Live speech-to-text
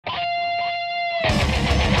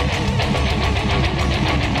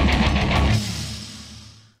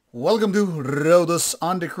Welcome to Rauta's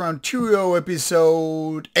Underground Trio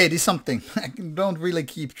episode 80 something. I don't really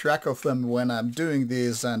keep track of them when I'm doing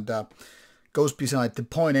this and goes beside the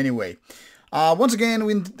point anyway. Once again,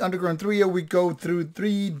 in Underground Trio we go through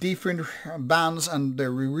 3 different bands and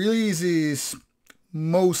their releases,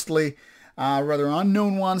 mostly rather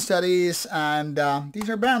unknown ones that is, and these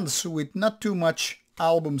are bands with not too much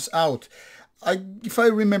albums out. If I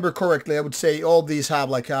remember correctly, I would say all these have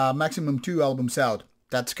like maximum 2 albums out.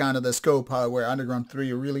 That's kind of the scope where Underground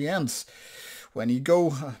 3 really ends. When you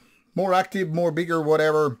go more active, more bigger,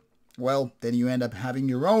 whatever, well, then you end up having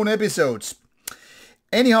your own episodes.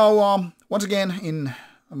 Anyhow, once again, in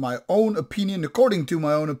my own opinion, according to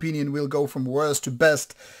my own opinion, we'll go from worst to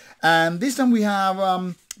best. And this time we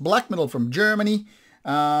have black metal from Germany,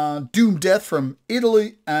 doom death from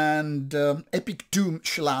Italy, and epic doom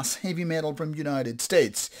 / heavy metal from United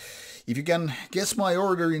States. If you can guess my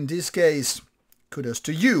order in this case, kudos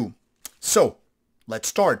to you. So, let's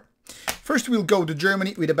start. First we'll go to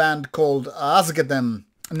Germany with a band called Azketem.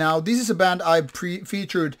 Now this is a band I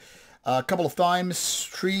featured a couple of times,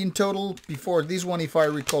 3 in total, before this one if I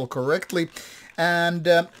recall correctly. And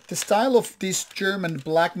the style of this German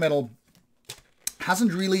black metal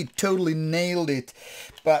hasn't really totally nailed it,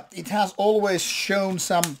 but it has always shown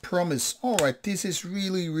some promise. Alright, this is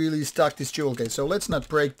really stuck, this jewel case, so let's not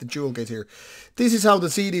break the jewel case here. This is how the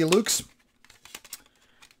CD looks.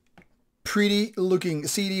 Pretty looking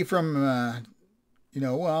CD from,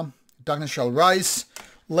 Darkness Shall Rise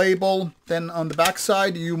label. Then on the back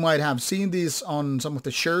side you might have seen this on some of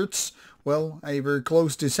the shirts. Well, a very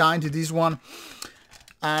close design to this one.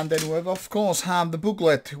 And then we of course have the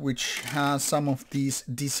booklet, which has some of these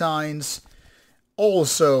designs.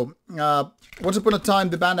 Also, once upon a time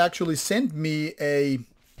the band actually sent me a...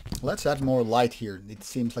 Let's add more light here. It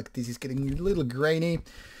seems like this is getting a little grainy.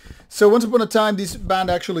 So once upon a time this band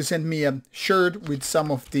actually sent me a shirt with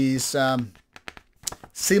some of these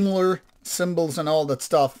similar symbols and all that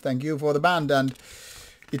stuff. Thank you for the band, and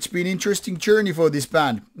it's been an interesting journey for this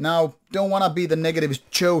band. Now, don't want to be the negative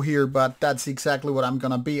Joe here, but that's exactly what I'm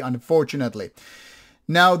gonna be, unfortunately.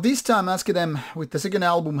 Now, this time Azketem with the second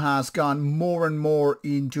album has gone more and more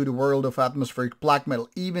into the world of atmospheric black metal,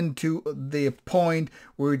 even to the point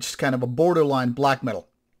where it's kind of a borderline black metal.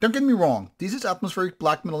 Don't get me wrong, this is atmospheric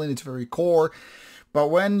black metal in its very core, but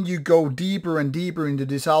when you go deeper and deeper into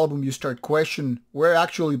this album, you start questioning where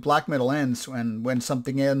actually black metal ends and when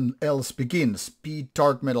something else begins, be it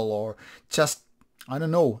dark metal or just, I don't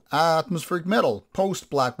know, atmospheric metal,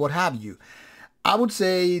 post-black, what have you. I would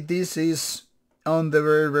say this is on the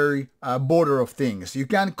very border of things. You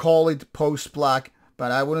can call it post-black,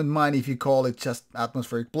 but I wouldn't mind if you call it just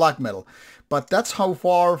atmospheric black metal. But that's how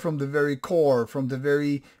far from the very core, from the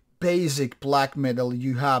very basic black metal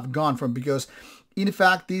you have gone from, because in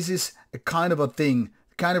fact this is a kind of a thing,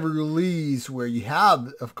 kind of a release where you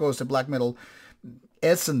have, of course, the black metal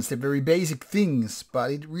essence, the very basic things,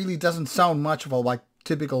 but it really doesn't sound much of a like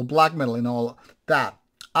typical black metal and all that.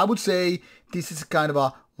 I would say this is kind of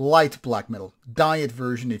a light black metal, diet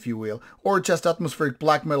version if you will, or just atmospheric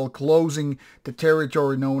black metal closing the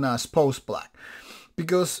territory known as post-black.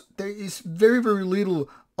 Because there is very little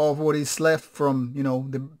of what is left from,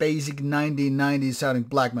 the basic 1990s sounding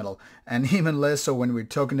black metal, and even less so when we're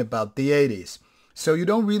talking about the 80s. So you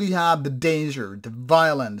don't really have the danger, the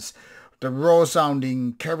violence, the raw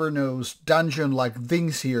sounding, cavernous, dungeon-like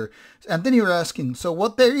things here. And then you're asking, so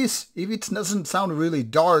what there is, if it doesn't sound really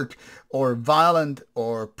dark or violent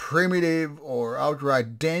or primitive or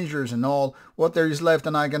outright dangerous and all, what there is left?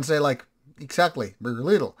 And I can say like, exactly, very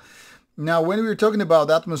little. Now, when we were talking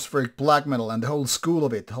about atmospheric black metal and the whole school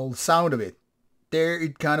of it, the whole sound of it, there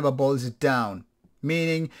it kind of boils it down.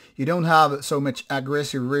 Meaning, you don't have so much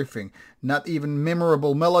aggressive riffing, not even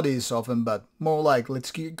memorable melodies often, but more like,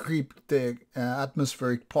 let's keep the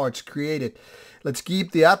atmospheric parts created. Let's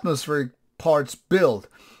keep the atmospheric parts built.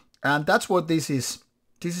 And that's what this is.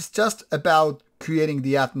 This is just about creating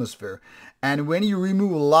the atmosphere. And when you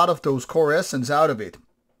remove a lot of those core essence out of it,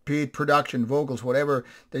 be it production, vocals, whatever,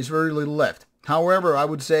 there's very little left. However, I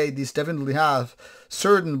would say this definitely has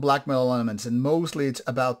certain black metal elements, and mostly it's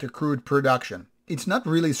about the crude production. It's not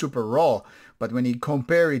really super raw, but when you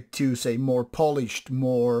compare it to, say, more polished,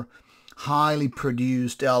 more highly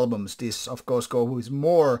produced albums, this of course goes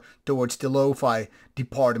more towards the lo-fi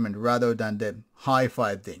department rather than the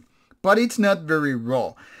hi-fi thing. But it's not very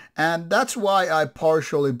raw, and that's why I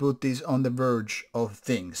partially put this on the verge of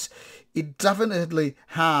things. It definitely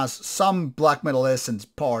has some black metal essence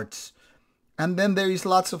parts, and then there is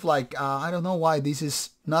lots of like, I don't know why this is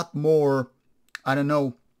not more, I don't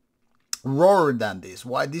know, rawer than this,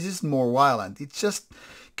 why this is more violent. It's just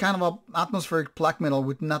kind of a atmospheric black metal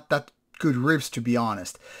with not that good riffs, to be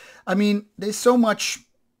honest. I mean, there's so much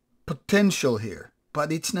potential here,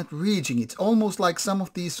 but it's not reaching. It's almost like some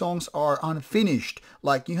of these songs are unfinished.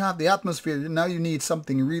 Like you have the atmosphere, now you need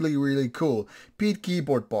something really, really cool. Be it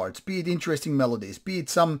keyboard parts, be it interesting melodies, be it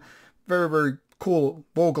some very, very cool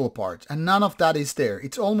vocal parts, and none of that is there.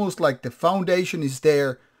 It's almost like the foundation is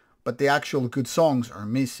there, but the actual good songs are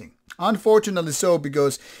missing. Unfortunately so,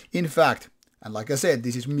 because in fact, and like I said,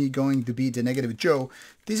 this is me going to be the negative Joe,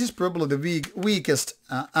 this is probably the weakest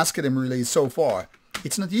Azketem release so far.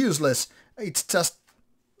 It's not useless, it's just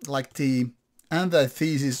like the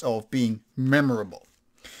antithesis of being memorable.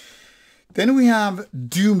 Then we have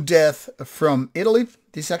Doom Death from Italy.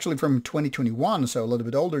 This is actually from 2021, so a little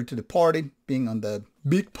bit older to the party, being on the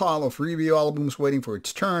big pile of review albums waiting for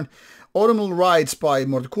its turn. Autumnal Rites by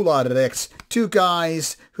Morticula and Rites. Two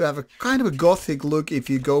guys who have a kind of a gothic look if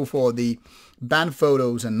you go for the band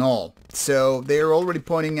photos and all. So they're already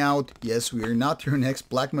pointing out, yes, we are not your next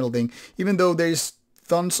black metal thing, even though there's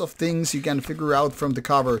tons of things you can figure out from the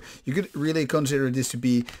cover. You could really consider this to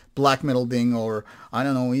be black metal thing, or I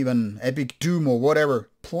don't know, even epic doom or whatever.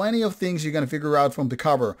 Plenty of things you can figure out from the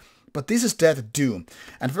cover. But this is Death Doom.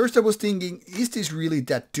 And first I was thinking, is this really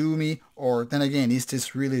that doomy? Or then again, is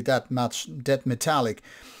this really that much death metallic?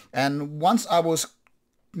 And once I was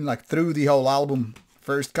like through the whole album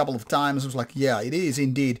first couple of times, I was like, yeah, it is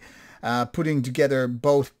indeed putting together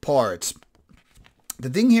both parts. The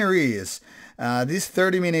thing here is, this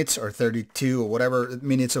 30 minutes or 32 or whatever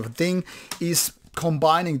minutes of a thing is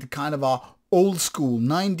combining the kind of a old school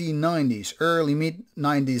 1990s, early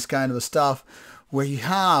mid-90s kind of a stuff, where you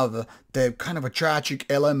have the kind of a tragic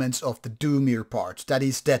elements of the doomier parts. That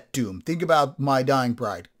is Death Doom. Think about My Dying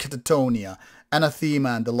Bride, Catatonia, Anathema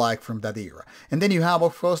and the like from that era. And then you have,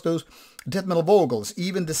 of course, those death metal vocals.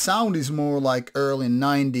 Even the sound is more like early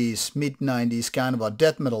 90s, mid-90s kind of a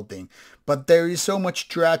death metal thing. But there is so much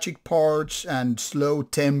tragic parts and slow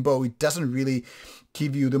tempo. It doesn't really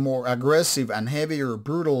give you the more aggressive and heavier,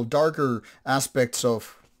 brutal, darker aspects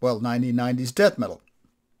of, well, 1990s death metal.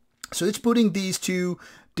 So it's putting these two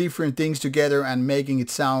different things together and making it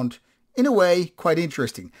sound, in a way, quite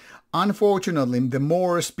interesting. Unfortunately, the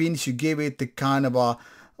more spins you give it, the kind of a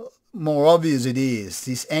more obvious it is.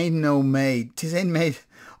 This ain't made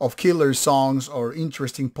of killer songs or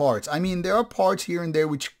interesting parts. I mean, there are parts here and there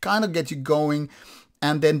which kind of get you going,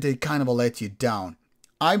 and then they kind of let you down.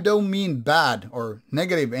 I don't mean bad or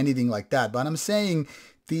negative, anything like that, but I'm saying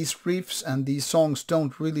these riffs and these songs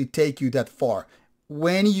don't really take you that far.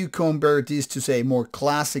 When you compare this to, say, more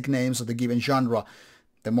classic names of the given genre,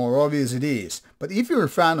 the more obvious it is. But if you're a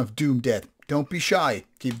fan of Doom Death, don't be shy,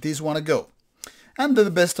 give this one a go. And the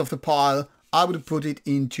best of the pile, I would put it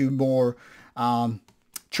into more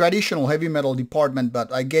traditional heavy metal department, but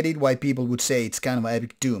I get it why people would say it's kind of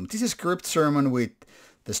epic doom. This is Crypt Sermon with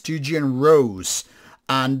the Stygian Rose,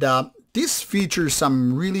 and this features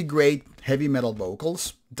some really great heavy metal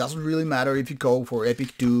vocals. Doesn't really matter if you go for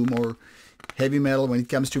epic doom or heavy metal when it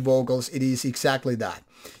comes to vocals, it is exactly that.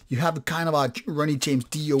 You have a kind of a Ronnie James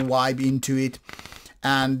Dio vibe into it,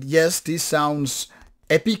 and yes, this sounds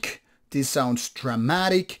epic, this sounds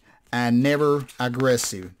dramatic, and never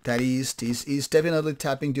aggressive. That is, this is definitely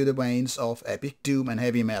tapping to the veins of epic doom and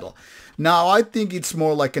heavy metal. Now, I think it's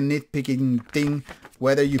more like a nitpicking thing,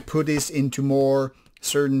 whether you put this into more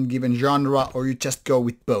certain given genre or you just go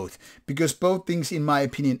with both, because both things, in my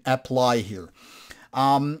opinion, apply here.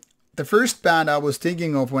 The first band I was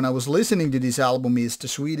thinking of when I was listening to this album is the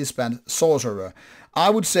Swedish band Sorcerer. I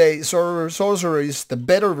would say Sorcerer is the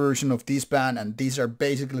better version of this band, and these are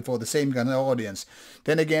basically for the same kind of audience.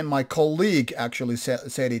 Then again, my colleague actually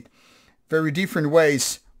said it very different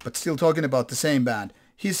ways, but still talking about the same band.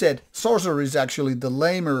 He said Sorcerer is actually the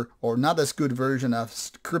lamer or not as good version of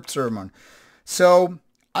Crypt Sermon. So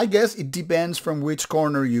I guess it depends from which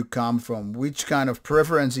corner you come from, which kind of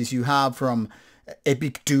preferences you have from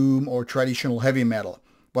epic doom or traditional heavy metal.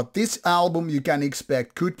 But this album, you can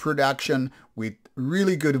expect good production with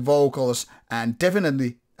really good vocals and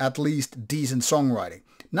definitely at least decent songwriting.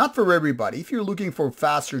 Not for everybody. If you're looking for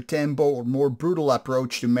faster tempo or more brutal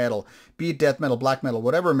approach to metal, be it death metal, black metal,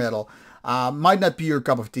 whatever metal, might not be your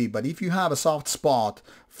cup of tea. But if you have a soft spot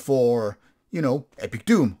for, you know, epic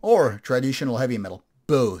doom or traditional heavy metal,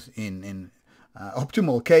 both in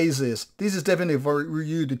optimal cases, this is definitely for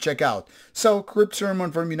you to check out. So, Crypt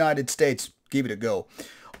Sermon from United States, give it a go.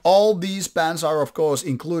 All these bands are, of course,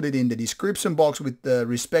 included in the description box with the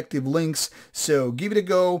respective links, so give it a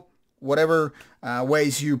go, whatever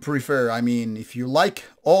ways you prefer. I mean, if you like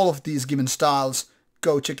all of these given styles,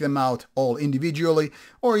 go check them out all individually,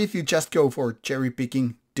 or if you just go for cherry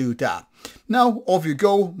picking, do that. Now off you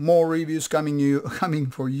go, more reviews coming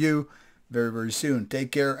for you very soon.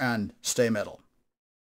 Take care and stay metal.